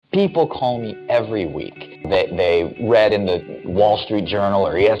People call me every week. They read in the Wall Street Journal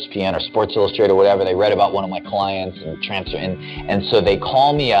or ESPN or Sports Illustrated or whatever, they read about one of my clients and so they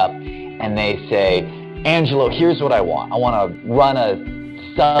call me up and they say, Angelo, here's what I want. I want to run a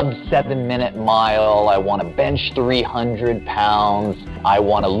sub 7-minute mile. I want to bench 300 pounds. I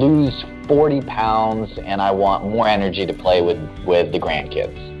want to lose 40 pounds and I want more energy to play with the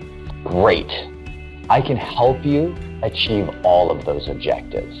grandkids. Great. I can help you achieve all of those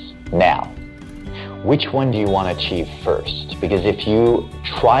objectives. Now, which one do you want to achieve first? Because if you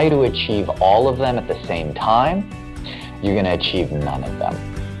try to achieve all of them at the same time, you're going to achieve none of them.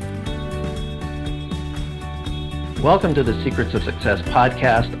 Welcome to the Secrets of Success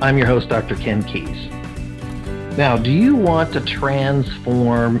podcast. I'm your host, Dr. Ken Keys. Now, do you want to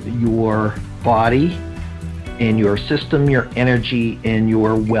transform your body and your system, your energy, and your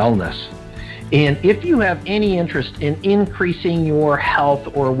wellness? And if you have any interest in increasing your health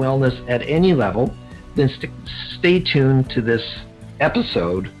or wellness at any level, then stay tuned to this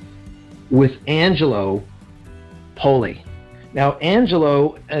episode with Angelo Poli. Now,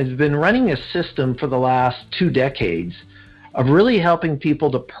 Angelo has been running a system for the last 2 decades of really helping people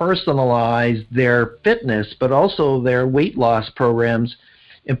to personalize their fitness, but also their weight loss programs.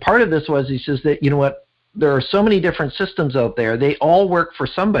 And part of this was, he says that, you know what, there are so many different systems out there. They all work for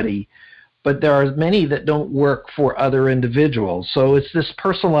somebody, but there are many that don't work for other individuals. So it's this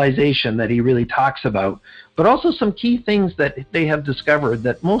personalization that he really talks about, but also some key things that they have discovered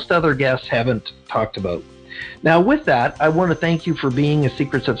that most other guests haven't talked about. Now, with that, I want to thank you for being a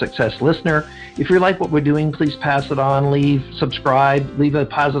Secrets of Success listener. If you like what we're doing, please pass it on, subscribe, leave a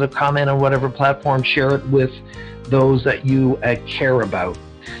positive comment on whatever platform, share it with those that you care about.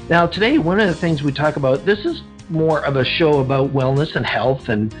 Now, today, one of the things we talk about, this is more of a show about wellness and health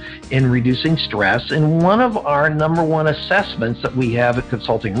and reducing stress. And one of our number one assessments that we have at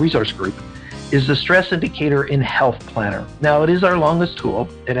Consulting Resource Group is the Stress Indicator in Health Planner. Now, it is our longest tool.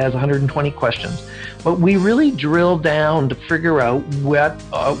 It has 120 questions, but we really drill down to figure out what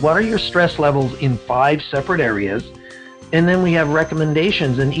are your stress levels in 5 separate areas. And then we have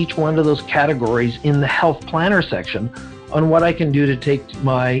recommendations in each one of those categories in the Health Planner section on what I can do to take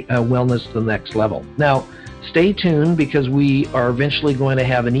my wellness to the next level. Now, stay tuned because we are eventually going to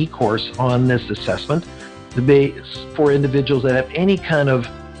have an e-course on this assessment for individuals that have any kind of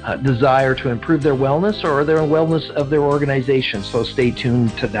desire to improve their wellness or their wellness of their organization. So stay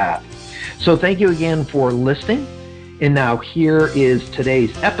tuned to that. So thank you again for listening. And now here is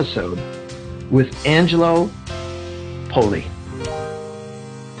today's episode with Angelo Poli.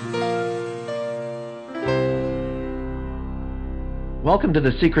 Welcome to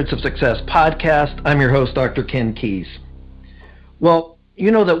the Secrets of Success podcast. I'm your host, Dr. Ken Keys. Well,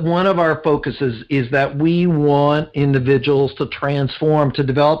 you know that one of our focuses is that we want individuals to transform, to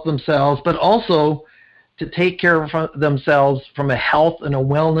develop themselves, but also to take care of themselves from a health and a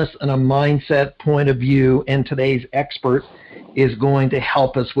wellness and a mindset point of view. And today's expert is going to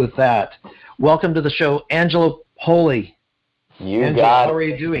help us with that. Welcome to the show, Angelo Poli. Angelo, how are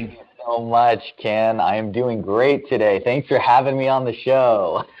you doing? So much, Ken. I am doing great today. Thanks for having me on the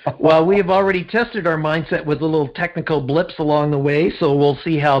show. Well, we have already tested our mindset with little technical blips along the way, so we'll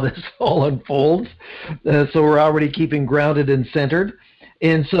see how this all unfolds. So we're already keeping grounded and centered.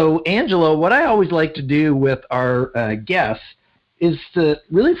 And so, Angelo, what I always like to do with our guests is to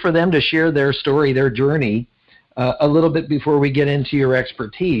really for them to share their story, their journey, a little bit before we get into your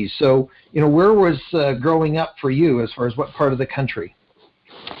expertise. So, you know, where was growing up for you as far as what part of the country?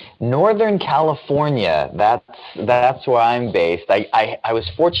 Northern California, that's where I'm based. I was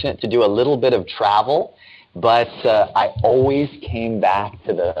fortunate to do a little bit of travel, but I always came back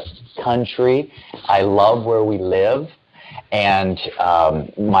to the country. I love where we live, and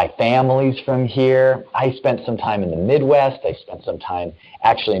my family's from here. I spent some time in the Midwest. I spent some time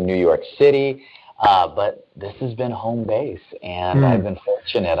actually in New York City, but this has been home base, and I've been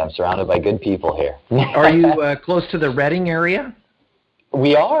fortunate. I'm surrounded by good people here. Are you close to the Redding area?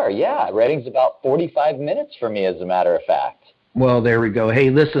 We are, yeah. Redding's about 45 minutes for me, as a matter of fact. Well, there we go. Hey,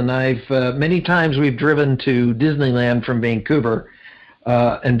 listen, I've many times we've driven to Disneyland from Vancouver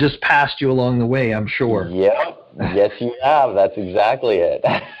and just passed you along the way, I'm sure. Yeah, yes, you have. That's exactly it.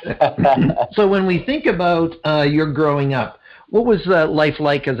 So when we think about your growing up, what was life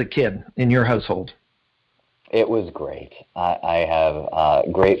like as a kid in your household? It was great. I have a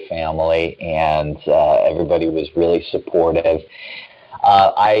great family, and everybody was really supportive.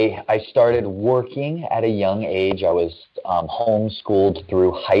 I started working at a young age. I was homeschooled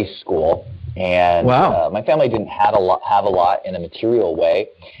through high school, and my family didn't have a lot in a material way,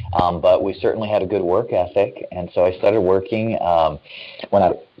 but we certainly had a good work ethic. And so I started working when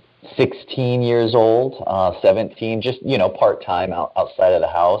I 16 years old, 17, just, part-time outside of the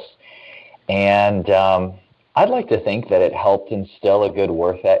house. And I'd like to think that it helped instill a good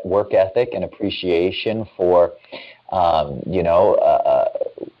work ethic and appreciation for,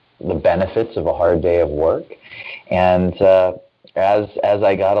 the benefits of a hard day of work. And as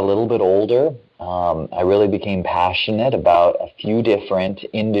I got a little bit older, I really became passionate about a few different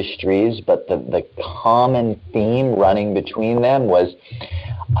industries, but the common theme running between them was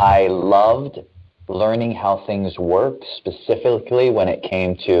I loved learning how things worked, specifically when it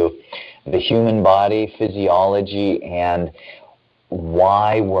came to the human body, physiology, and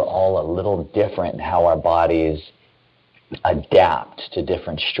why we're all a little different in how our bodies adapt to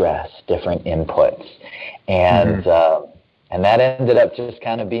different stress, different inputs. And and that ended up just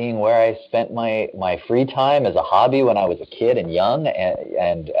kind of being where I spent my free time as a hobby when I was a kid and young.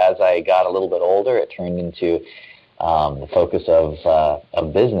 And as I got a little bit older, it turned into the focus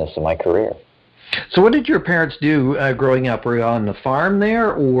of business in my career. So what did your parents do growing up? Were you on the farm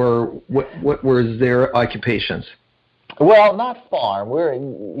there, or what was their occupations? Well, not farm. We're,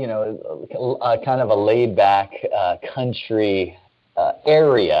 kind of a laid-back country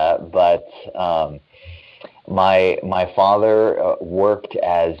area, but my father worked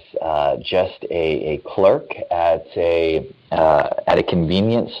as just a clerk at a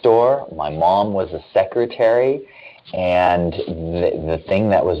convenience store. My mom was a secretary, and the thing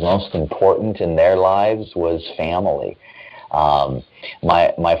that was most important in their lives was family.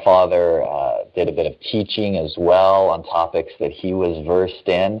 My father did a bit of teaching as well on topics that he was versed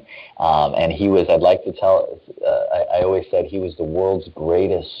in, and he was, I'd like to tell, I always said he was the world's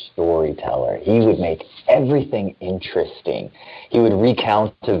greatest storyteller. He would make everything interesting. He would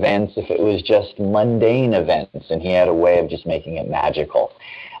recount events if it was just mundane events, and he had a way of just making it magical.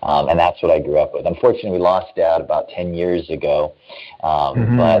 And that's what I grew up with. Unfortunately, we lost Dad about 10 years ago,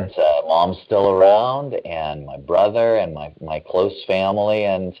 but Mom's still around, and my brother and my close family,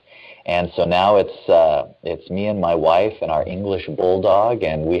 and so now it's me and my wife and our English bulldog,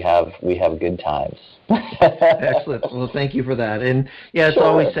 and we have good times. Excellent. Well, thank you for that. And yeah, it's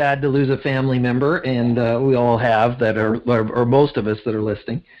always sad to lose a family member, and we all have that, or most of us that are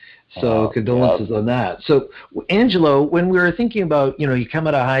listening. So condolences on that. So, Angelo, when we were thinking about, you come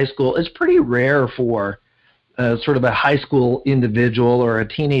out of high school, it's pretty rare for sort of a high school individual or a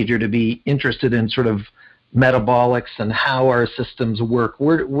teenager to be interested in sort of metabolics and how our systems work.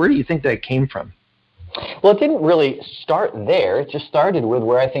 Where do you think that came from? Well, it didn't really start there. It just started with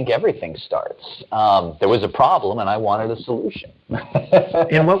where I think everything starts. There was a problem, and I wanted a solution.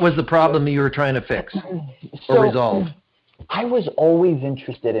 And what was the problem you were trying to fix or resolve? I was always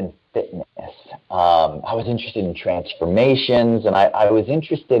interested in fitness. I was interested in transformations, and I was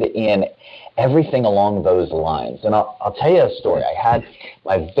interested in everything along those lines. And I'll tell you a story. I had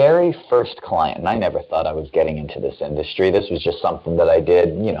my very first client, and I never thought I was getting into this industry. This was just something that I did,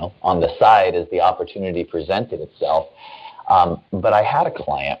 on the side as the opportunity presented itself. But I had a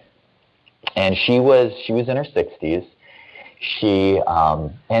client, and she was in her 60s. She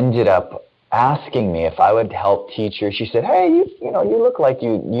ended up asking me if I would help teach her. She said, "Hey, you look like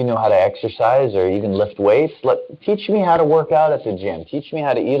you know how to exercise or even lift weights. Teach me how to work out at the gym. Teach me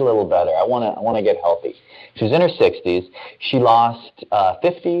how to eat a little better. I want to get healthy." She was in her 60s. She lost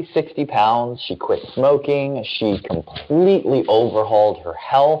 50, 60 pounds. She quit smoking. She completely overhauled her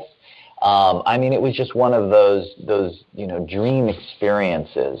health. It was just one of those dream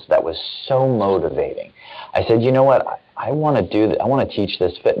experiences that was so motivating. I said, you know what? I want to do that. I want to teach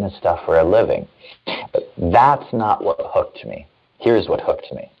this fitness stuff for a living. But that's not what hooked me. Here's what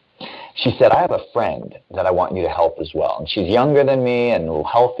hooked me. She said, "I have a friend that I want you to help as well. And she's younger than me and a little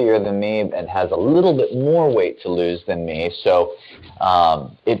healthier than me and has a little bit more weight to lose than me. So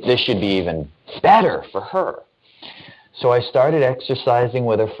this should be even better for her." So I started exercising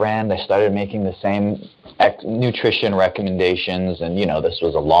with a friend. I started making the same nutrition recommendations. And, this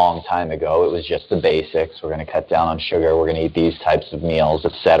was a long time ago. It was just the basics. We're going to cut down on sugar. We're going to eat these types of meals,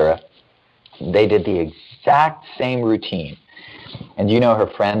 etc. They did the exact same routine. And, her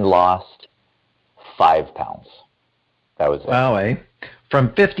friend lost 5 pounds. That was it. Wow,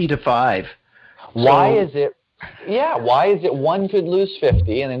 From 50 to 5. Why is it one could lose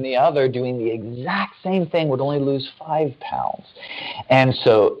 50 and then the other doing the exact same thing would only lose 5 pounds? And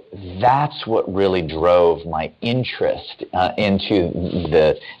so that's what really drove my interest into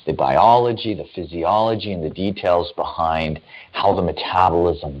the biology, the physiology, and the details behind how the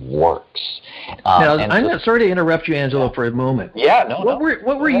metabolism works. Now, I'm sorry to interrupt you, Angelo, for a moment. Yeah, no.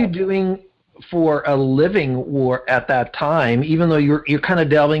 What were you doing for a living at that time, even though you're kind of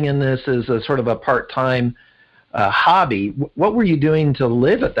delving in this as a sort of a part-time hobby. What were you doing to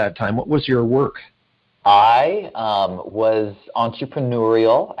live at that time? What was your work? I was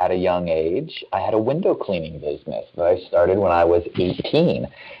entrepreneurial at a young age. I had a window cleaning business that I started when I was 18.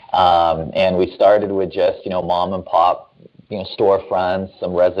 And we started with just, mom and pop, storefronts,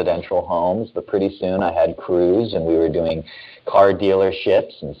 some residential homes. But pretty soon I had crews, and we were doing car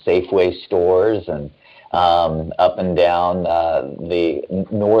dealerships and Safeway stores and up and down the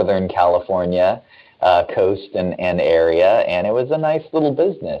Northern California coast and area. And it was a nice little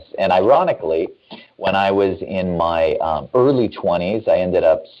business. And ironically, when I was in my early 20s, I ended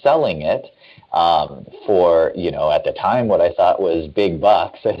up selling it for, at the time, what I thought was big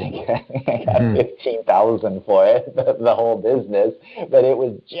bucks. I think I got $15,000 for it, the whole business. But it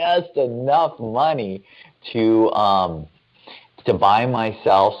was just enough money to buy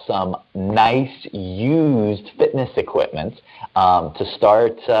myself some nice used fitness equipment to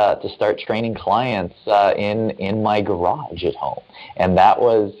start training clients in my garage at home. And that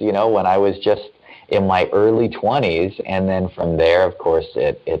was, when I was just in my early 20s, and then from there, of course,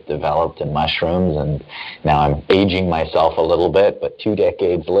 it developed in mushrooms, and now I'm aging myself a little bit, but 2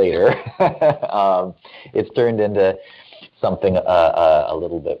 decades later, it's turned into something a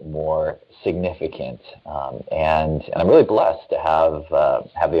little bit more significant, and I'm really blessed to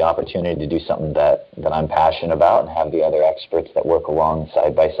have the opportunity to do something that I'm passionate about, and have the other experts that work along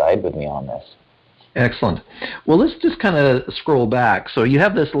side by side with me on this. Excellent. Well, let's just kind of scroll back. So you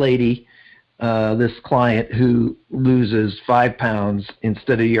have this lady, this client who loses 5 pounds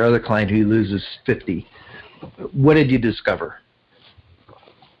instead of your other client who loses 50. What did you discover?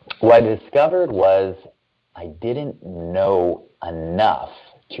 What I discovered was I didn't know enough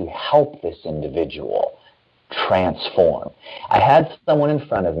to help this individual transform. I had someone in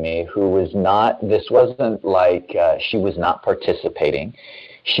front of me who this wasn't like she was not participating.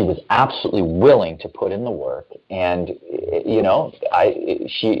 She was absolutely willing to put in the work. And,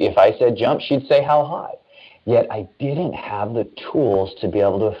 if I said jump, she'd say how high. Yet I didn't have the tools to be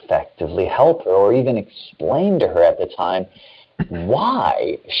able to effectively help her, or even explain to her at the time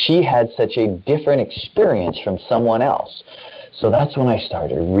why she had such a different experience from someone else. So that's when I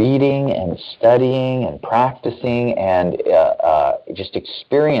started reading and studying and practicing and just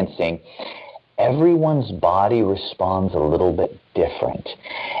experiencing. Everyone's body responds a little bit different.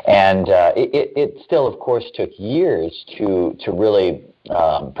 And it still, of course, took years to really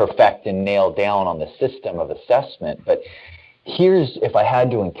perfect and nail down on the system of assessment. But if I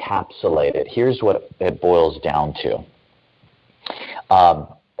had to encapsulate it, here's what it boils down to.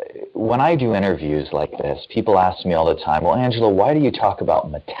 When I do interviews like this, people ask me all the time, well, Angelo, why do you talk about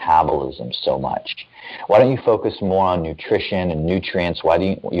metabolism so much? Why don't you focus more on nutrition and nutrients? Why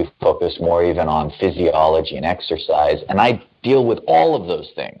don't you focus more even on physiology and exercise? And I deal with all of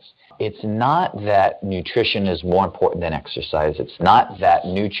those things. It's not that nutrition is more important than exercise. It's not that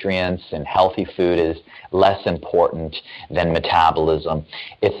nutrients and healthy food is less important than metabolism.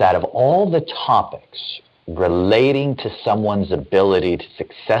 It's that of all the topics relating to someone's ability to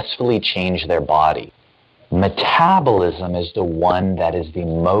successfully change their body, metabolism is the one that is the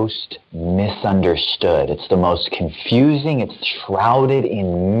most misunderstood. It's the most confusing. It's shrouded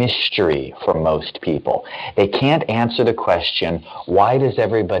in mystery for most people. They can't answer the question, why does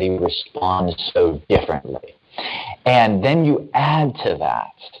everybody respond so differently? And then you add to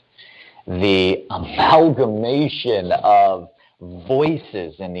that the amalgamation of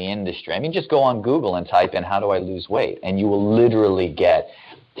voices in the industry. I mean, just go on Google and type in, how do I lose weight? And you will literally get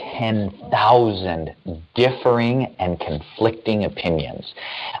 10,000 differing and conflicting opinions.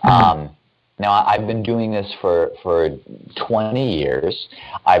 Now, I've been doing this for 20 years.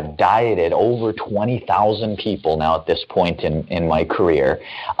 I've dieted over 20,000 people now at this point in my career.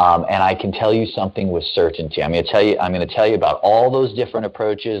 And I can tell you something with certainty. I'm going to tell you about all those different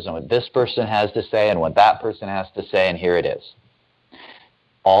approaches and what this person has to say and what that person has to say, and here it is.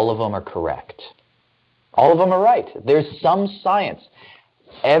 All of them are correct. All of them are right. There's some science.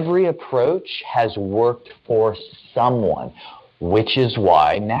 Every approach has worked for someone, which is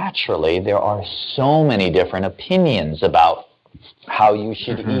why, naturally, there are so many different opinions about how you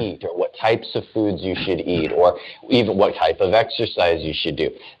should eat, or what types of foods you should eat, or even what type of exercise you should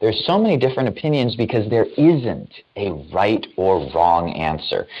do. There's so many different opinions because there isn't a right or wrong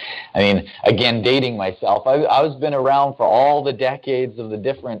answer. I mean, again, dating myself, I've been around for all the decades of the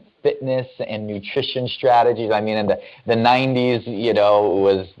different fitness and nutrition strategies. I mean, in the 90s,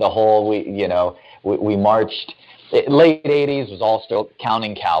 was the whole, we marched late 80s was all still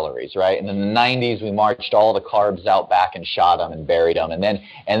counting calories, right? And in the 90s, we marched all the carbs out back and shot them and buried them. And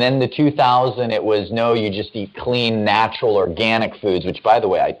then the 2000, it was, no, you just eat clean, natural, organic foods, which, by the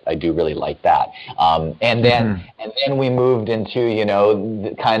way, I do really like that. And then we moved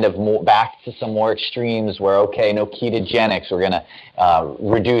into, kind of more, back to some more extremes where, okay, no ketogenics, we're going to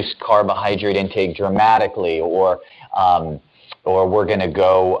reduce carbohydrate intake dramatically, or we're going to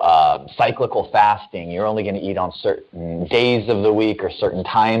go cyclical fasting. You're only going to eat on certain days of the week or certain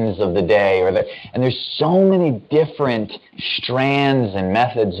times of the day. And there's so many different strands and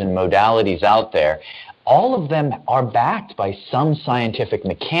methods and modalities out there. All of them are backed by some scientific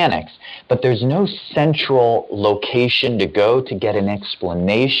mechanics, but there's no central location to go to get an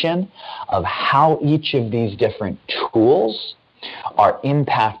explanation of how each of these different tools are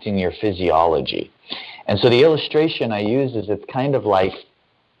impacting your physiology. And so the illustration I use is it's kind of like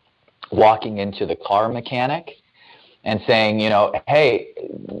walking into the car mechanic and saying, hey,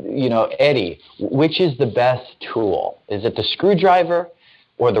 Eddie, which is the best tool? Is it the screwdriver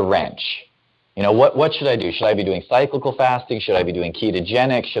or the wrench? What should I do? Should I be doing cyclical fasting? Should I be doing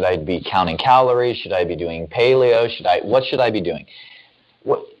ketogenic? Should I be counting calories? Should I be doing paleo? What should I be doing?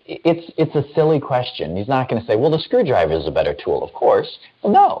 It's a silly question. He's not going to say, well, the screwdriver is a better tool, of course.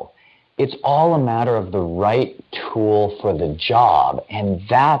 Well, no. It's all a matter of the right tool for the job. And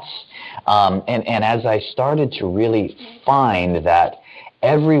that's, and as I started to really find that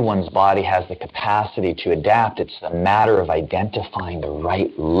everyone's body has the capacity to adapt, it's a matter of identifying the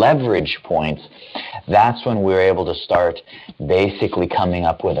right leverage points. That's when we're able to start basically coming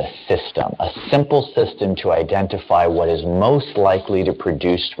up with a system, a simple system to identify what is most likely to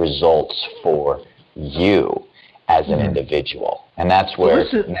produce results for you as an individual. And that's where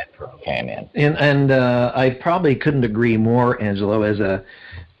MedPro came in. And I probably couldn't agree more, Angelo, as a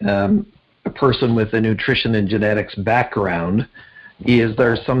person with a nutrition and genetics background.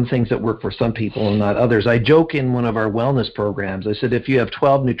 There are some things that work for some people and not others. I joke in one of our wellness programs, I said, if you have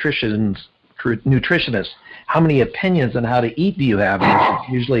 12 nutritionists, how many opinions on how to eat do you have?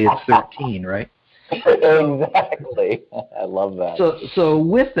 And usually it's 13, right? Exactly. I love that. So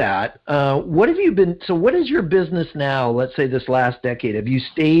with that, what is your business now, let's say this last decade? Have you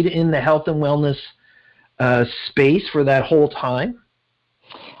stayed in the health and wellness space for that whole time?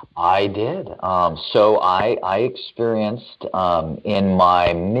 I did. So I experienced in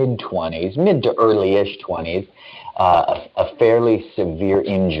my mid-20s, mid to early-ish 20s, a fairly severe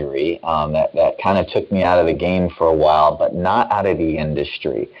injury that kind of took me out of the game for a while, but not out of the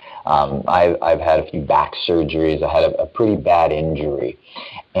industry. I've had a few back surgeries. I had a pretty bad injury.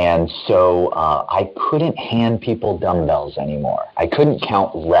 And so I couldn't hand people dumbbells anymore. I couldn't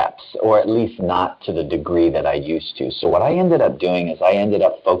count reps, or at least not to the degree that I used to. So what I ended up doing is I ended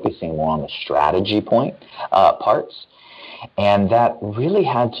up focusing more on the strategy parts. And that really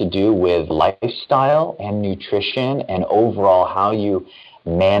had to do with lifestyle and nutrition and overall how you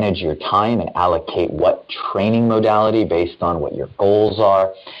manage your time and allocate what training modality based on what your goals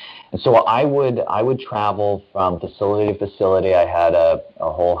are. And so I would travel from facility to facility. I had a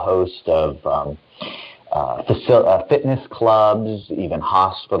whole host of fitness clubs, even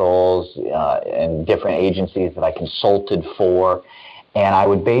hospitals, and different agencies that I consulted for. And I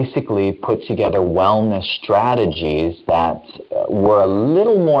would basically put together wellness strategies that were a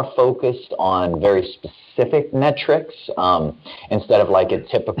little more focused on very specific metrics instead of like a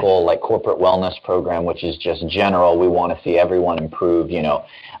typical like corporate wellness program, which is just general. We want to see everyone improve, 4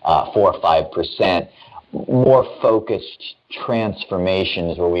 or 5%. More focused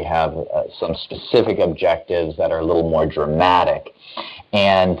transformations where we have some specific objectives that are a little more dramatic.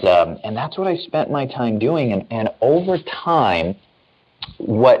 And that's what I spent my time doing. And over time,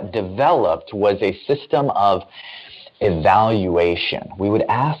 what developed was a system of evaluation. We would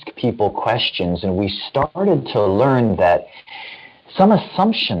ask people questions, and we started to learn that some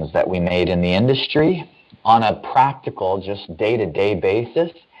assumptions that we made in the industry on a practical, just day-to-day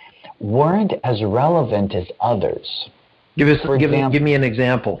basis weren't as relevant as others. Give me an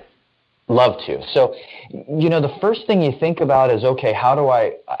example. Love to. So, the first thing you think about is, okay, how do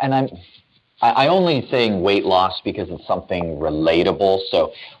I only saying weight loss because it's something relatable.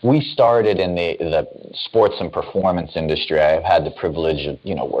 So we started in the sports and performance industry. I've had the privilege of,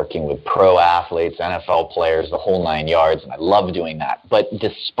 working with pro athletes, NFL players, the whole 9 yards, and I love doing that. But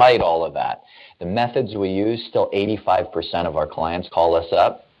despite all of that, the methods we use, still 85% of our clients call us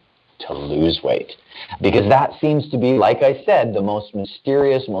up to lose weight. Because that seems to be, like I said, the most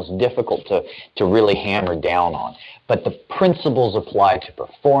mysterious, most difficult to really hammer down on. But the principles apply to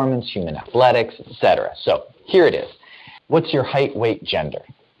performance, human athletics, etc. So here it is. What's your height, weight, gender?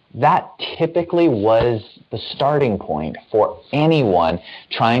 that typically was the starting point for anyone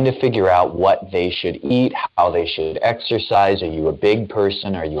trying to figure out what they should eat, how they should exercise. Are you a big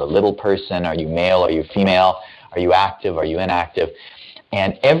person? Are you a little person? Are you male? Are you female? Are you active? Are you inactive?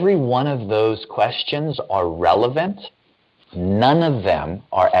 And every one of those questions are relevant. None of them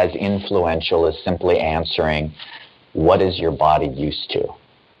are as influential as simply answering, what is your body used to?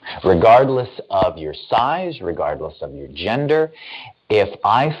 Regardless of your size, regardless of your gender, if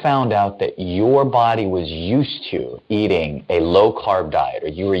I found out that your body was used to eating a low-carb diet, or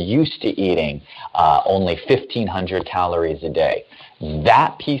you were used to eating only 1,500 calories a day,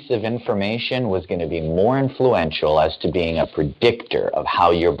 that piece of information was going to be more influential as to being a predictor of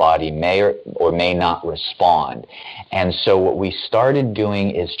how your body may or may not respond. And so what we started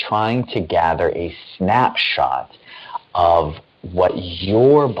doing is trying to gather a snapshot of what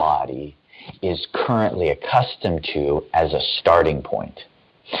your body is currently accustomed to as a starting point.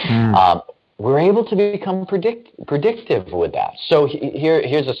 We're able to become predictive with that. So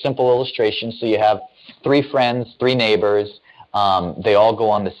here's a simple illustration. So you have 3 friends, 3 neighbors. They all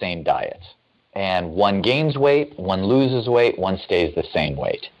go on the same diet. And one gains weight, one loses weight, one stays the same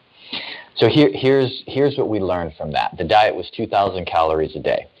weight. So here's what we learned from that. The diet was 2,000 calories a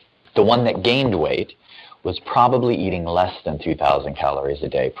day. The one that gained weight was probably eating less than 2,000 calories a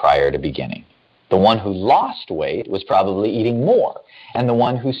day prior to beginning. The one who lost weight was probably eating more, and the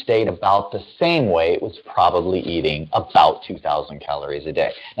one who stayed about the same weight was probably eating about 2,000 calories a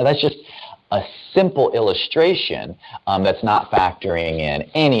day. Now that's just a simple illustration that's not factoring in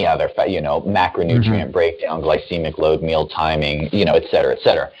any other, macronutrient breakdown, glycemic load, meal timing, et cetera, et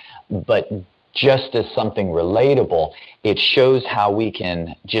cetera. But just as something relatable, it shows how we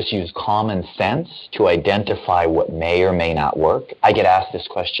can just use common sense to identify what may or may not work. I get asked this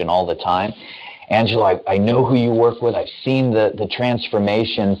question all the time. Angela, I know who you work with. I've seen the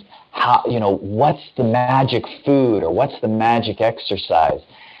transformations. How, what's the magic food or what's the magic exercise?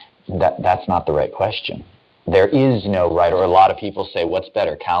 That's not the right question. There is no right, or a lot of people say, what's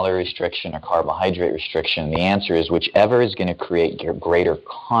better, calorie restriction or carbohydrate restriction? And the answer is whichever is going to create your greater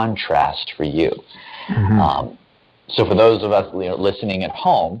contrast for you. So for those of us listening at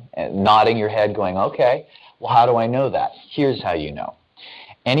home, nodding your head going, okay, well, how do I know that? Here's how you know.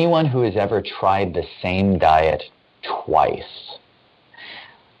 Anyone who has ever tried the same diet twice,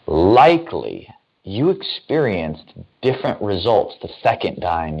 likely you experienced different results the second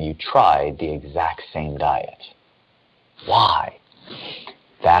time you tried the exact same diet. Why?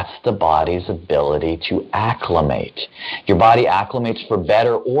 That's the body's ability to acclimate. Your body acclimates for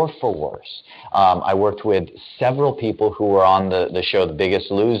better or for worse. I worked with several people who were on the show The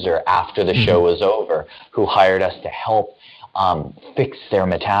Biggest Loser after the show was over, who hired us to help fix their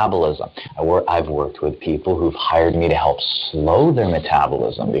metabolism. I've worked with people who've hired me to help slow their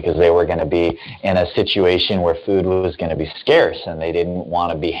metabolism because they were going to be in a situation where food was going to be scarce and they didn't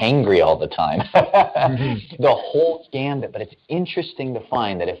want to be hangry all the time. The whole gambit. But it's interesting to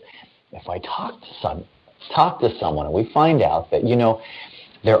find that if I talk to someone and we find out that,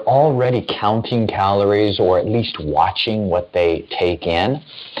 they're already counting calories or at least watching what they take in,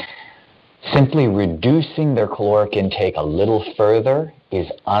 simply reducing their caloric intake a little further is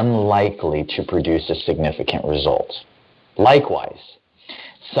unlikely to produce a significant result. Likewise,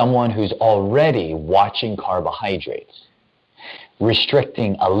 someone who's already watching carbohydrates,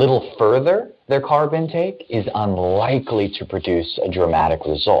 restricting a little further their carb intake is unlikely to produce a dramatic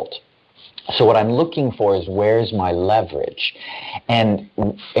result. So what I'm looking for is, where's my leverage? And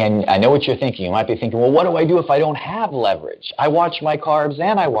I know what you're thinking. You might be thinking, well, what do I do if I don't have leverage? I watch my carbs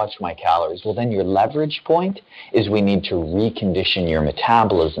and I watch my calories. Well, then your leverage point is we need to recondition your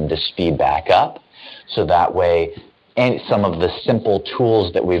metabolism to speed back up. So that way, and some of the simple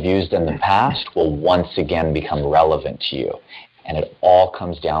tools that we've used in the past will once again become relevant to you. And it all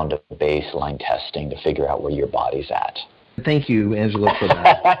comes down to baseline testing to figure out where your body's at. Thank you, Angela, for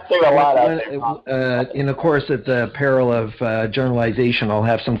that. I threw a lot out there. And of course, at the peril of generalization, I'll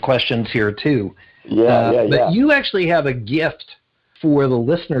have some questions here too. But you actually have a gift for the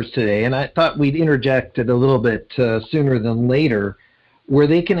listeners today, and I thought we'd interject it a little bit sooner than later, where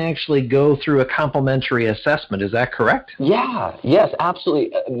they can actually go through a complimentary assessment. Is that correct? Yes,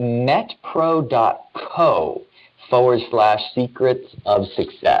 absolutely. metpro.co/secrets of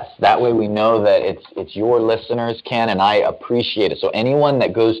success. That way we know that it's your listeners, Ken, and I appreciate it. So anyone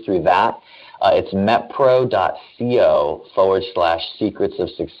that goes through that, it's metpro.co/secrets of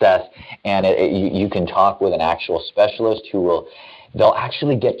success, and you can talk with an actual specialist who will they'll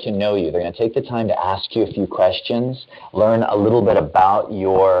actually get to know you. They're going to take the time to ask you a few questions, learn a little bit about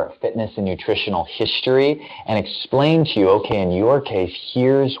your fitness and nutritional history, and explain to you, okay, in your case,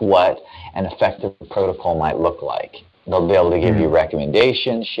 here's what an effective protocol might look like. They'll be able to give you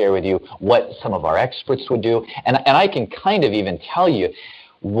recommendations, share with you what some of our experts would do. And I can kind of even tell you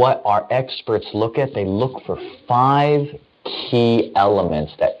what our experts look at. They look for 5 key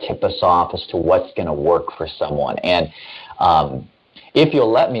elements that tip us off as to what's going to work for someone. And if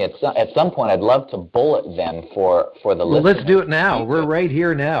you'll let me, at some point, I'd love to bullet them for the listeners. Let's do it now. We're right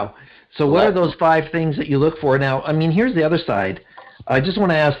here now. So what are those 5 things that you look for? Now, I mean, here's the other side. I just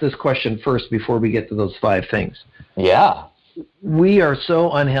want to ask this question first before we get to those 5 things. Yeah. We are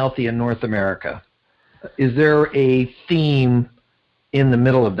so unhealthy in North America. Is there a theme in the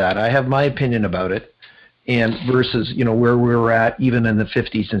middle of that? I have my opinion about it, and versus, where we were at even in the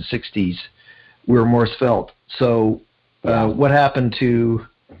 50s and 60s, we were more svelte. So what happened to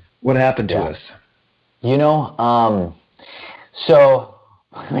us? So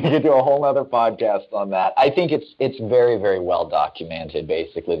we could do a whole other podcast on that. I think it's very, very well documented,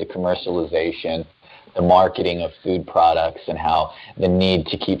 basically, the commercialization, the marketing of food products, and how the need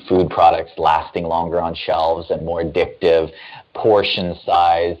to keep food products lasting longer on shelves and more addictive, portion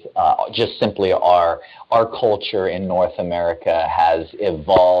size, just simply our culture in North America has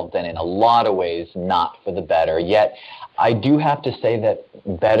evolved, and in a lot of ways not for the better. Yet I do have to say that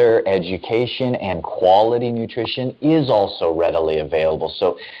better education and quality nutrition is also readily available.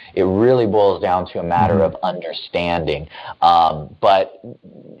 So it really boils down to a matter of understanding. But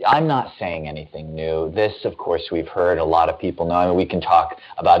I'm not saying anything new. This, of course, we've heard a lot of people know. I mean, we can talk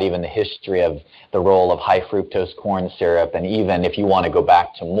about even the history of the role of high fructose corn syrup. And even if you want to go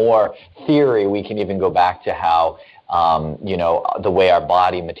back to more theory, we can even go back to how the way our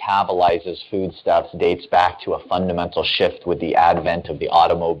body metabolizes foodstuffs dates back to a fundamental shift with the advent of the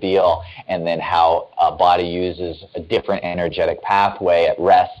automobile, and then how a body uses a different energetic pathway at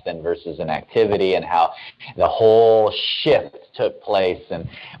rest than versus an activity, and how the whole shift took place.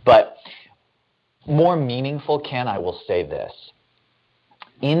 But more meaningful, Ken, I will say this.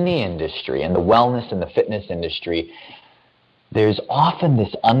 In the industry, in the wellness and the fitness industry, there's often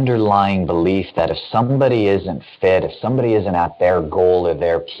this underlying belief that if somebody isn't fit, if somebody isn't at their goal or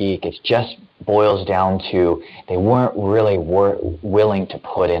their peak, it just boils down to they weren't really willing to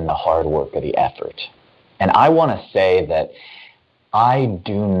put in the hard work or the effort. And I want to say that I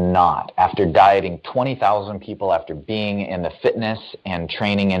do not, after dieting 20,000 people, after being in the fitness and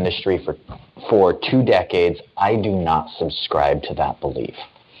training industry for 2 decades, I do not subscribe to that belief.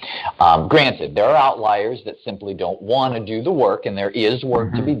 Granted, there are outliers that simply don't want to do the work, and there is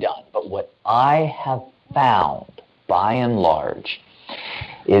work to be done. But what I have found, by and large,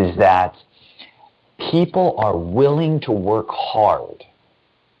 is that people are willing to work hard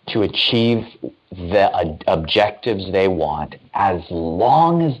to achieve the objectives they want, as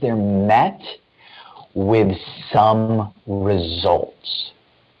long as they're met with some results.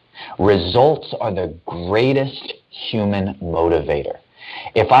 Results are the greatest human motivator.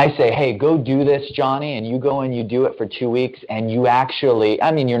 If I say, hey, go do this, Johnny, and you go and you do it for 2 weeks, and you actually,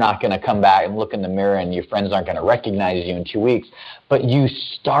 you're not going to come back and look in the mirror and your friends aren't going to recognize you in 2 weeks, but you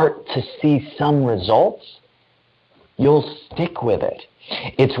start to see some results, you'll stick with it.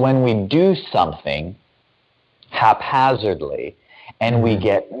 It's when we do something haphazardly and we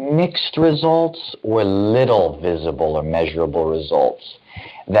get mixed results or little visible or measurable results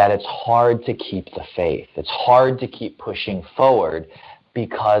that it's hard to keep the faith. It's hard to keep pushing forward,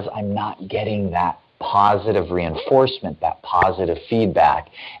 because I'm not getting that positive reinforcement, that positive feedback.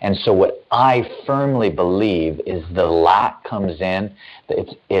 And so what I firmly believe is the lack comes in,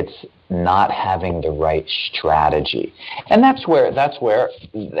 it's not having the right strategy. And that's where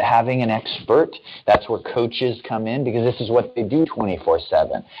having an expert, that's where coaches come in, because this is what they do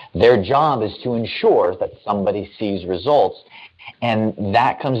 24/7. Their job is to ensure that somebody sees results. And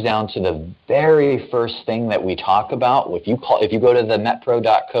that comes down to the very first thing that we talk about. If you go to the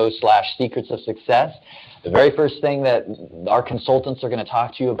metpro.co/secrets of success, the very first thing that our consultants are going to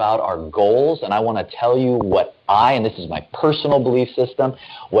talk to you about are goals. And I want to tell you and this is my personal belief system,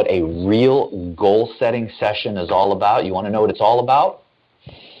 what a real goal-setting session is all about. You want to know what it's all about?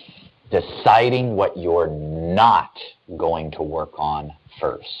 Deciding what you're not going to work on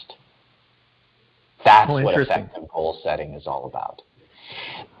first. That's what effective goal setting is all about.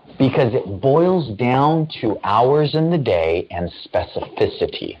 Because it boils down to hours in the day and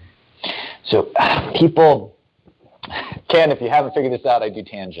specificity. So people, Ken, if you haven't figured this out, I do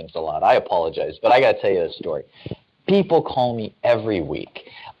tangents a lot. I apologize, but I got to tell you a story. People call me every week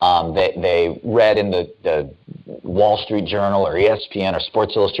They read in the Wall Street Journal or ESPN or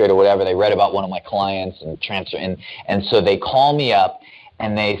Sports Illustrated or whatever, they read about one of my clients and so they call me up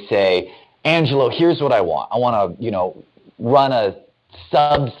and they say, Angelo, here's what I want. I want to, run a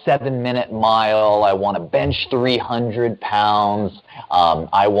sub 7-minute mile. I want to bench 300 pounds.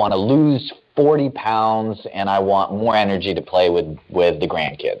 I want to lose 40 pounds, and I want more energy to play with the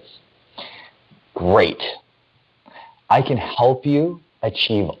grandkids. Great. I can help you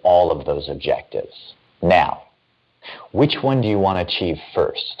achieve all of those objectives. Now, which one do you want to achieve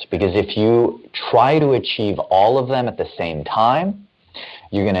first? Because if you try to achieve all of them at the same time,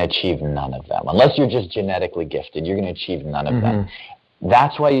 you're going to achieve none of them. Unless you're just genetically gifted, you're going to achieve none of them.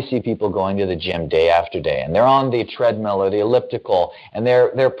 That's why you see people going to the gym day after day, and they're on the treadmill or the elliptical, and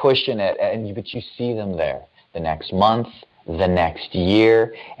they're pushing it, but you see them there the next month, the next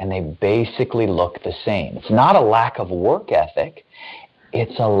year, and they basically look the same. It's not a lack of work ethic.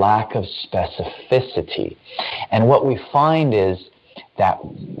 It's a lack of specificity. And what we find is that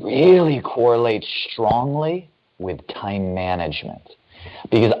really correlates strongly with time management.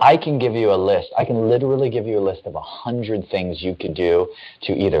 Because I can give you a list. I can literally give you a list of 100 things you could do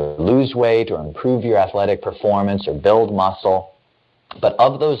to either lose weight or improve your athletic performance or build muscle. But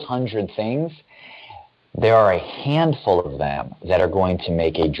of those 100 things, there are a handful of them that are going to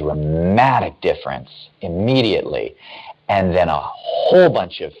make a dramatic difference immediately, and then a whole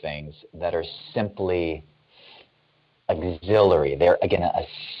bunch of things that are simply auxiliary. They're going to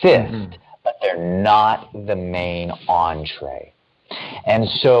assist, but they're not the main entree. And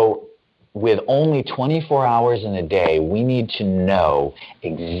so with only 24 hours in a day, we need to know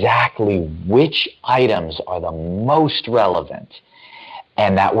exactly which items are the most relevant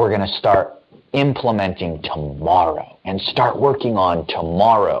and that we're going to start implementing tomorrow and start working on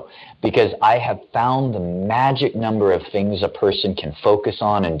tomorrow, because I have found the magic number of things a person can focus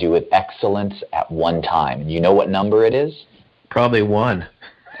on and do with excellence at one time. And you know what number it is? Probably 1.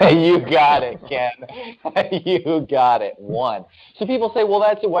 You got it, Ken. You got it. 1. So people say, well,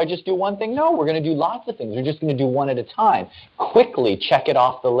 that's it. Why just do one thing? No, we're going to do lots of things. We're just going to do one at a time. Quickly check it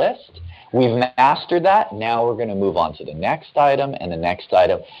off the list. We've mastered that. Now we're going to move on to the next item and the next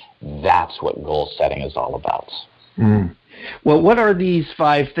item. That's what goal setting is all about. Well, what are these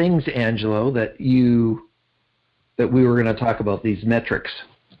 5 things, Angelo, that we were going to talk about, these metrics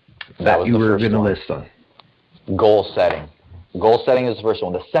that you were going to list on? Goal setting. Goal setting is the first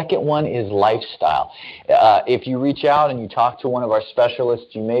one. The second one is lifestyle. If you reach out and you talk to one of our specialists,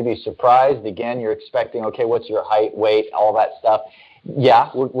 you may be surprised. Again, you're expecting, okay, what's your height, weight, all that stuff. Yeah,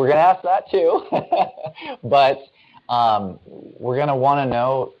 we're going to ask that too. But we're going to want to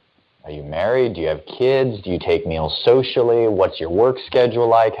know, are you married? Do you have kids? Do you take meals socially? What's your work schedule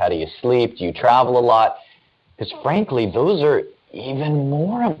like? How do you sleep? Do you travel a lot? Because frankly, those are even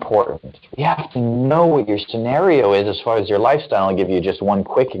more important. You have to know what your scenario is as far as your lifestyle. I'll give you just one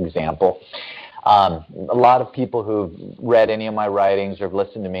quick example. A lot of people who've read any of my writings or have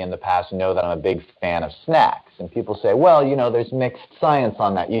listened to me in the past know that I'm a big fan of snacks. And people say, well, there's mixed science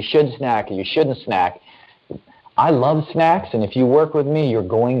on that. You should snack or you shouldn't snack. I love snacks, and if you work with me, you're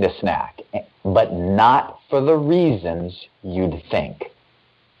going to snack, but not for the reasons you'd think.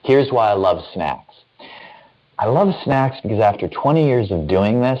 Here's why I love snacks. I love snacks because after 20 years of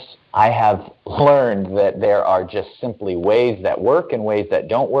doing this, I have learned that there are just simply ways that work and ways that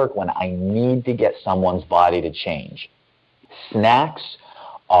don't work when I need to get someone's body to change. Snacks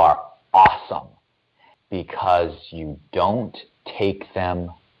are awesome because you don't take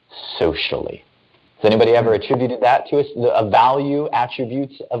them socially. Has anybody ever attributed that to us, a value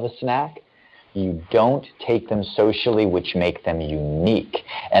attributes of a snack? You don't take them socially, which make them unique.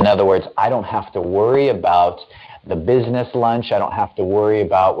 In other words, I don't have to worry about the business lunch. I don't have to worry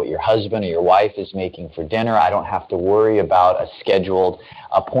about what your husband or your wife is making for dinner. I don't have to worry about a scheduled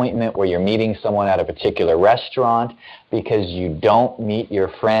appointment where you're meeting someone at a particular restaurant, because you don't meet your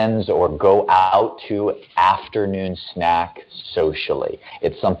friends or go out to afternoon snack socially.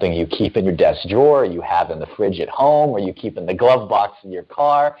 It's something you keep in your desk drawer, you have in the fridge at home, or you keep in the glove box in your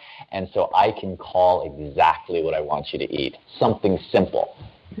car, and so I can call exactly what I want you to eat. Something simple.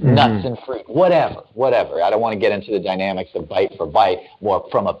 Nuts and fruit, whatever. I don't want to get into the dynamics of bite for bite. More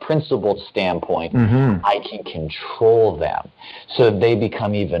from a principled standpoint, I can control them so they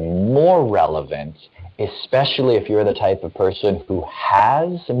become even more relevant, especially if you're the type of person who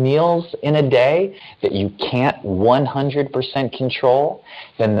has meals in a day that you can't 100% control.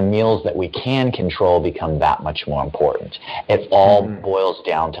 Then the meals that we can control become that much more important. It all boils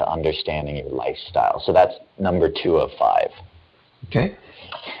down to understanding your lifestyle. So that's number 2 of 5. Okay.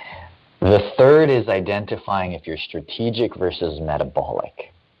 The third is identifying if you're strategic versus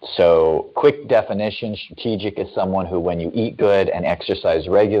metabolic. So quick definition, strategic is someone who, when you eat good and exercise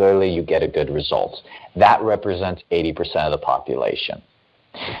regularly, you get a good result. That represents 80% of the population.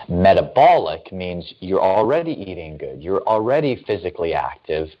 Metabolic means you're already eating good, you're already physically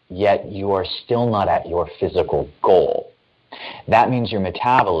active, yet you are still not at your physical goal. That means your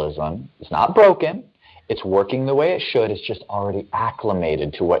metabolism is not broken, it's working the way it should, it's just already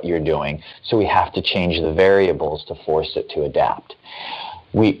acclimated to what you're doing, so we have to change the variables to force it to adapt.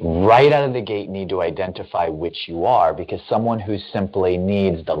 We, right out of the gate, need to identify which you are, because someone who simply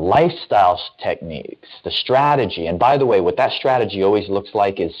needs the lifestyle techniques, the strategy, and by the way, what that strategy always looks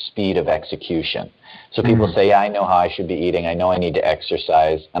like is speed of execution. So people say, yeah, I know how I should be eating, I know I need to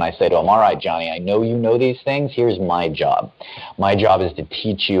exercise, and I say to them, all right, Johnny, I know you know these things, here's my job. My job is to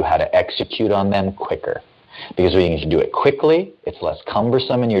teach you how to execute on them quicker, because when you can do it quickly, it's less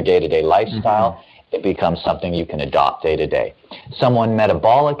cumbersome in your day-to-day lifestyle, it becomes something you can adopt day to day. Someone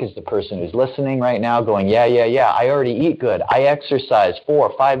metabolic is the person who's listening right now going, yeah, I already eat good. I exercise 4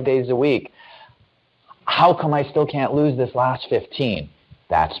 or 5 days a week. How come I still can't lose this last 15?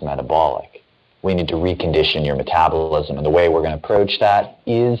 That's metabolic. We need to recondition your metabolism, and the way we're going to approach that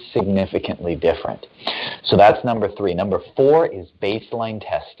is significantly different. So that's number 3. Number 4 is baseline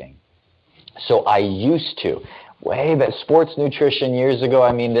testing. So I used to, but sports nutrition years ago,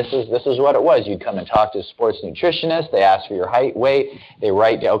 I mean, this is what it was. You'd come and talk to a sports nutritionist. They ask for your height, weight. They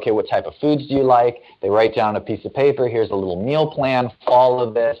write down, okay, what type of foods do you like? They write down a piece of paper. Here's a little meal plan.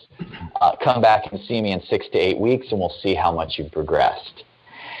 Follow this. Come back and see me in 6 to 8 weeks, and we'll see how much you've progressed.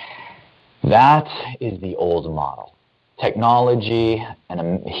 That is the old model. Technology and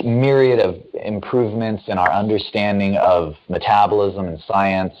a myriad of improvements in our understanding of metabolism and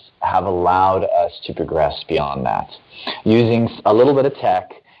science have allowed us to progress beyond that. Using a little bit of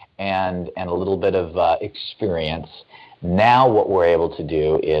tech and a little bit of experience, now what we're able to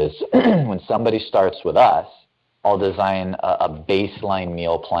do is when somebody starts with us, I'll design a baseline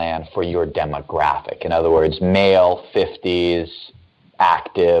meal plan for your demographic. In other words, male, 50s,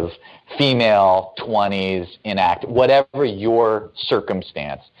 active, female, 20s, inactive, whatever your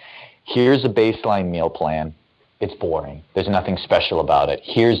circumstance. Here's a baseline meal plan. It's boring. There's nothing special about it.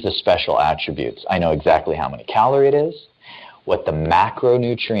 Here's the special attributes. I know exactly how many calories it is, what the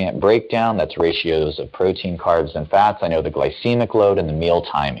macronutrient breakdown, that's ratios of protein, carbs, and fats. I know the glycemic load and the meal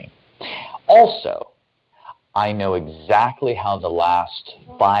timing. Also, I know exactly how the last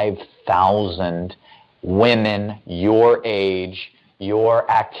 5,000 women your age, your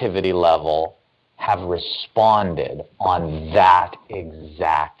activity level, have responded on that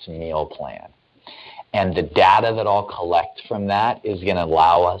exact meal plan. And the data that I'll collect from that is going to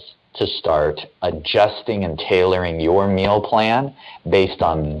allow us to start adjusting and tailoring your meal plan based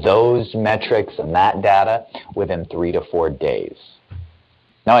on those metrics and that data within 3 to 4 days.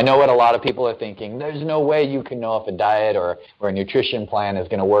 Now, I know what a lot of people are thinking. There's no way you can know if a diet or a nutrition plan is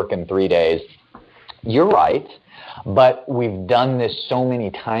going to work in 3 days. You're right. But we've done this so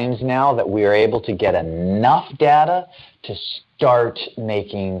many times now that we are able to get enough data to start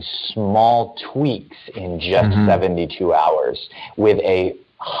making small tweaks in just 72 hours with a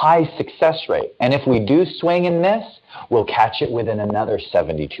high success rate. And if we do swing and miss, we'll catch it within another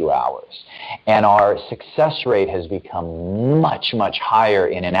 72 hours. And our success rate has become much, much higher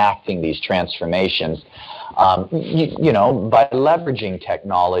in enacting these transformations. By leveraging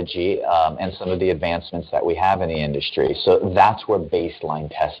technology and some of the advancements that we have in the industry. So that's where baseline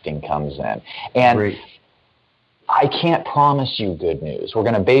testing comes in. And Great. I can't promise you good news. We're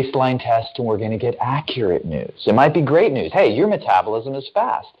going to baseline test and we're going to get accurate news. It might be great news. Hey, your metabolism is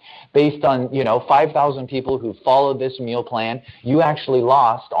fast. Based on, 5,000 people who followed this meal plan, you actually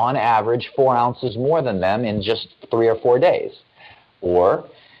lost, on average, 4 ounces more than them in just 3 or 4 days. Or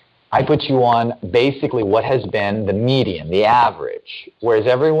I put you on basically what has been the median, the average. Whereas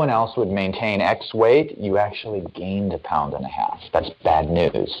everyone else would maintain X weight, you actually gained 1.5 pounds. That's bad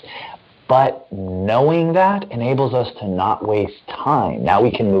news. But knowing that enables us to not waste time. Now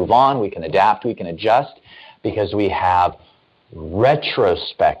we can move on, we can adapt, we can adjust, because we have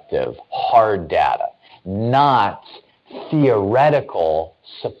retrospective hard data, not theoretical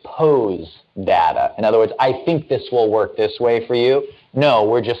supposed data. In other words, I think this will work this way for you. No,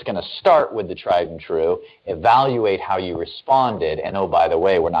 we're just going to start with the tried and true, evaluate how you responded, and oh, by the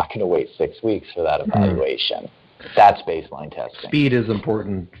way, we're not going to wait 6 weeks for that evaluation. That's baseline testing. Speed is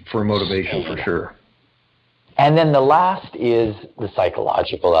important for motivation, for sure. And then the last is the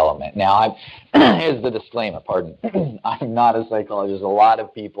psychological element. Now, here's the disclaimer, pardon. I'm not a psychologist. There's a lot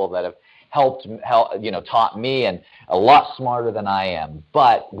of people that have taught me, and a lot smarter than I am.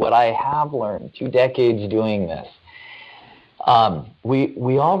 But what I have learned, 2 decades doing this,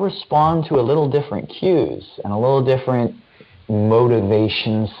 We all respond to a little different cues and a little different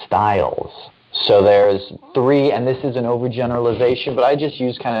motivation styles. So there's three, and this is an overgeneralization, but I just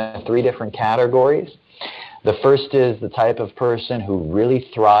use kind of three different categories. The first is the type of person who really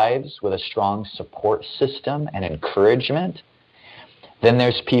thrives with a strong support system and encouragement. Then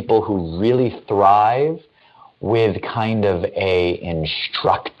there's people who really thrive with kind of a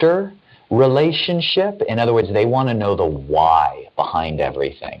instructor relationship. In other words, they want to know the why behind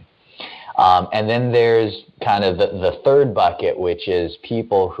everything. And then there's kind of the third bucket, which is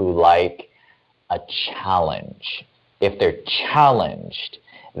people who like a challenge. If they're challenged,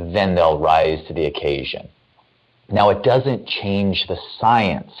 then they'll rise to the occasion. Now, it doesn't change the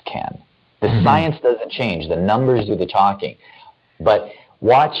science, Ken. The science doesn't change. The numbers do the talking. But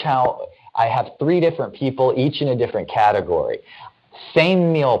watch how I have three different people, each in a different category.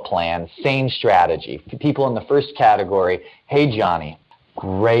 Same meal plan, same strategy. People in the first category, hey, Johnny,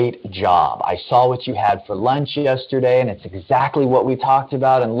 great job. I saw what you had for lunch yesterday, and it's exactly what we talked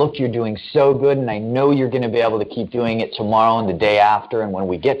about. And look, you're doing so good, and I know you're going to be able to keep doing it tomorrow and the day after. And when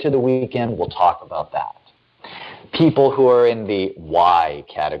we get to the weekend, we'll talk about that. People who are in the why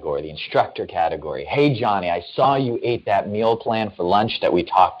category, the instructor category. Hey, Johnny, I saw you ate that meal plan for lunch that we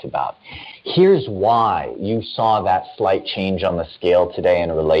talked about. Here's why you saw that slight change on the scale today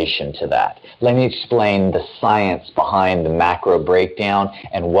in relation to that. Let me explain the science behind the macro breakdown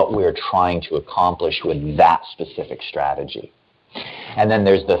and what we're trying to accomplish with that specific strategy. And then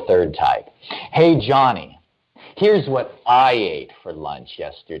there's the third type. Hey, Johnny, here's what I ate for lunch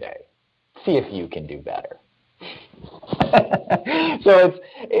yesterday. See if you can do better. So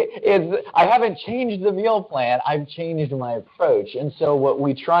it's I haven't changed the meal plan, I've changed my approach. And so what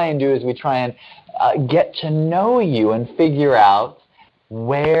we try and do is we try and get to know you and figure out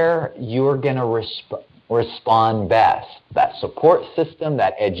where you're going to respond best. That support system,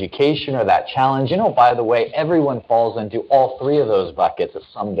 that education, or that challenge. You know, by the way, everyone falls into all three of those buckets at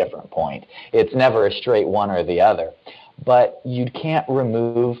some different point. It's never a straight one or the other. But you can't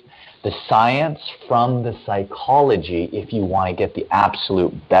remove the science from the psychology if you want to get the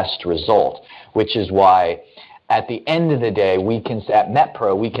absolute best result, which is why at the end of the day, at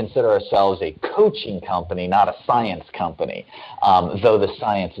MetPro, we consider ourselves a coaching company, not a science company, though the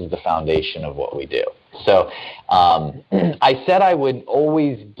science is the foundation of what we do. So I said I would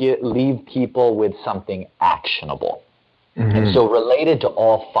always leave people with something actionable. And so related to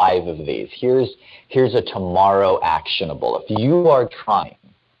all five of these, here's a tomorrow actionable. If you are trying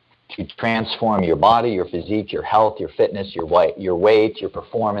to transform your body, your physique, your health, your fitness, your weight, your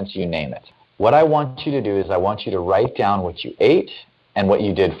performance, you name it. What I want you to do is I want you to write down what you ate and what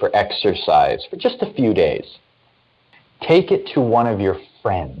you did for exercise for just a few days. Take it to one of your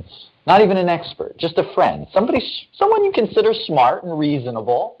friends, not even an expert, just a friend, someone you consider smart and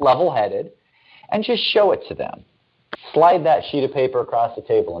reasonable, level-headed, and just show it to them. Slide that sheet of paper across the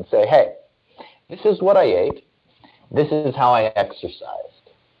table and say, hey, this is what I ate. This is how I exercised.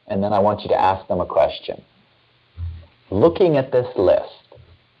 And then I want you to ask them a question. Looking at this list,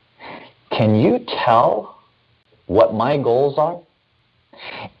 can you tell what my goals are?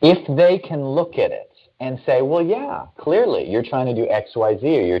 If they can look at it and say, well, yeah, clearly you're trying to do X, Y,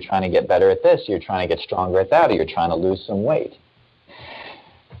 Z, or you're trying to get better at this, you're trying to get stronger at that, or you're trying to lose some weight.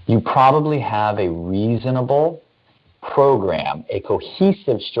 You probably have a reasonable program, a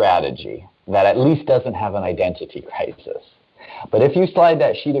cohesive strategy that at least doesn't have an identity crisis. But if you slide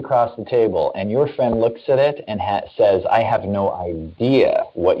that sheet across the table and your friend looks at it and says, I have no idea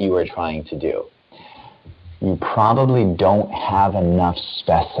what you are trying to do, you probably don't have enough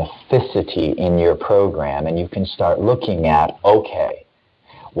specificity in your program, and you can start looking at, okay,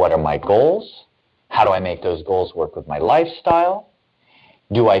 what are my goals? How do I make those goals work with my lifestyle?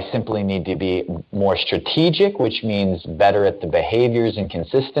 Do I simply need to be more strategic, which means better at the behaviors and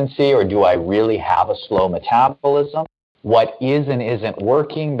consistency, or do I really have a slow metabolism? What is and isn't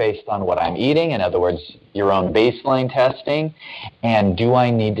working based on what I'm eating, in other words, your own baseline testing, and do I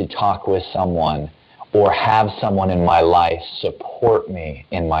need to talk with someone or have someone in my life support me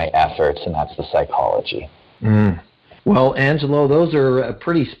in my efforts, and that's the psychology. Well, Angelo, those are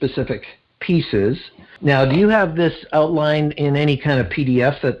pretty specific pieces. Now, do you have this outlined in any kind of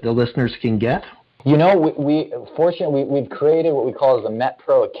PDF that the listeners can get? You know, fortunately, we've created what we call as the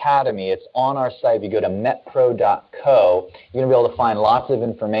MetPro Academy. It's on our site. If you go to metpro.co, you're going to be able to find lots of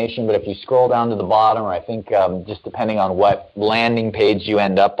information. But if you scroll down to the bottom, or I think just depending on what landing page you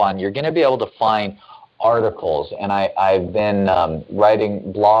end up on, you're going to be able to find articles. And I've been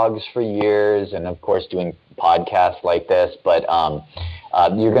writing blogs for years and, of course, doing podcasts like this. But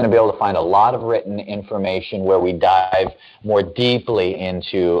You're going to be able to find a lot of written information where we dive more deeply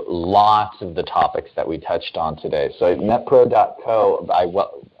into lots of the topics that we touched on today. So at metpro.co,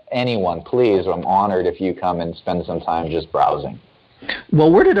 anyone, please, I'm honored if you come and spend some time just browsing.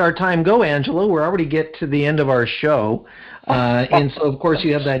 Well, where did our time go, Angelo? We're already get to the end of our show. And so, of course,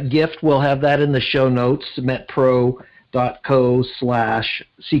 you have that gift. We'll have that in the show notes,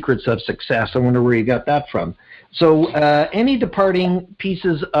 metpro.co/secrets of success. I wonder where you got that from. So any departing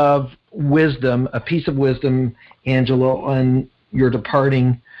pieces of wisdom, a piece of wisdom, Angelo, on your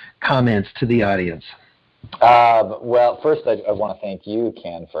departing comments to the audience? Well, first, I want to thank you,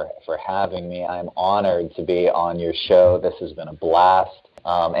 Ken, for having me. I'm honored to be on your show. This has been a blast.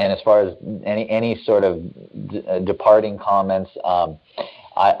 And as far as any sort of departing comments,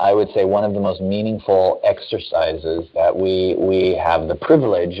 I would say one of the most meaningful exercises that we have the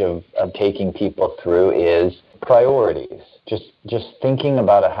privilege of taking people through is priorities. Just thinking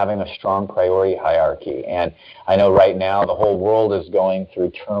about having a strong priority hierarchy. And I know right now the whole world is going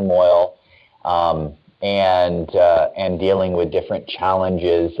through turmoil and dealing with different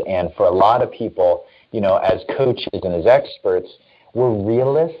challenges. And for a lot of people, as coaches and as experts, we're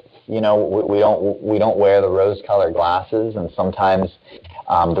realists. We don't wear the rose-colored glasses, and sometimes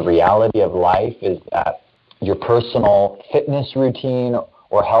the reality of life is that your personal fitness routine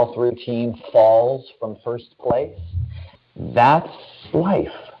or health routine falls from first place. That's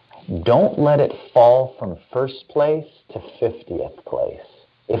life. Don't let it fall from first place to 50th place.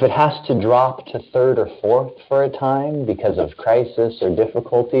 If it has to drop to third or fourth for a time because of crisis or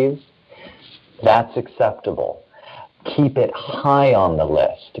difficulties, that's acceptable. Keep it high on the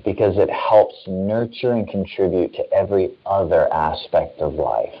list because it helps nurture and contribute to every other aspect of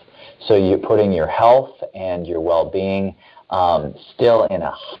life. So you're putting your health and your well-being still in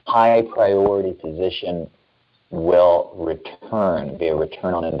a high priority position will be a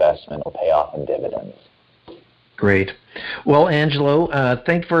return on investment, will pay off in dividends. Great. Well, Angelo,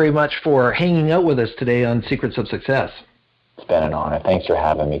 thanks very much for hanging out with us today on Secrets of Success. It's been an honor. Thanks for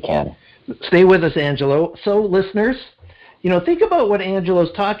having me, Ken. Stay with us, Angelo. So, listeners, think about what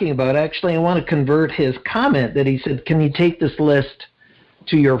Angelo's talking about. Actually, I want to convert his comment that he said, can you take this list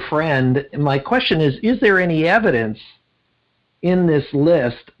to your friend? And my question is there any evidence in this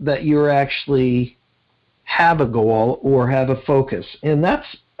list that you actually have a goal or have a focus? And that's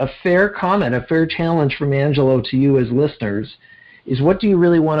a fair comment, a fair challenge from Angelo to you as listeners, is what do you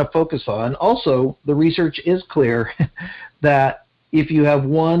really want to focus on? Also, the research is clear that if you have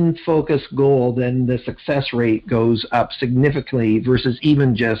one focused goal, then the success rate goes up significantly versus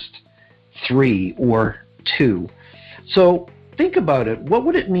even just 3 or 2. So think about it. What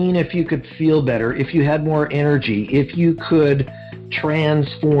would it mean if you could feel better, if you had more energy, if you could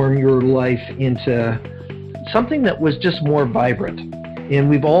transform your life into something that was just more vibrant? And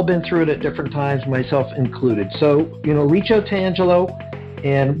we've all been through it at different times, myself included. So, reach out to Angelo,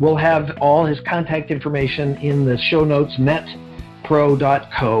 and we'll have all his contact information in the show notes,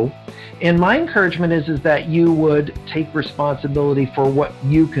 metpro.co. And my encouragement is that you would take responsibility for what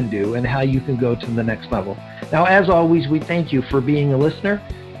you can do and how you can go to the next level. Now, as always, we thank you for being a listener.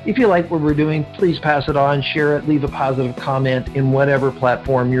 If you like what we're doing, please pass it on, share it, leave a positive comment in whatever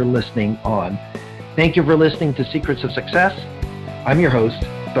platform you're listening on. Thank you for listening to Secrets of Success. I'm your host,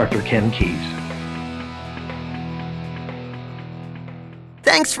 Dr. Ken Keys.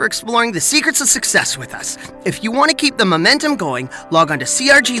 Thanks for exploring the secrets of success with us. If you want to keep the momentum going, log on to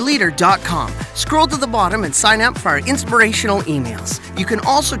crgleader.com. Scroll to the bottom and sign up for our inspirational emails. You can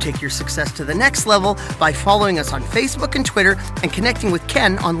also take your success to the next level by following us on Facebook and Twitter and connecting with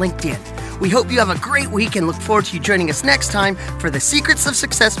Ken on LinkedIn. We hope you have a great week and look forward to you joining us next time for the Secrets of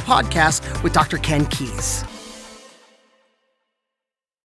Success podcast with Dr. Ken Keys.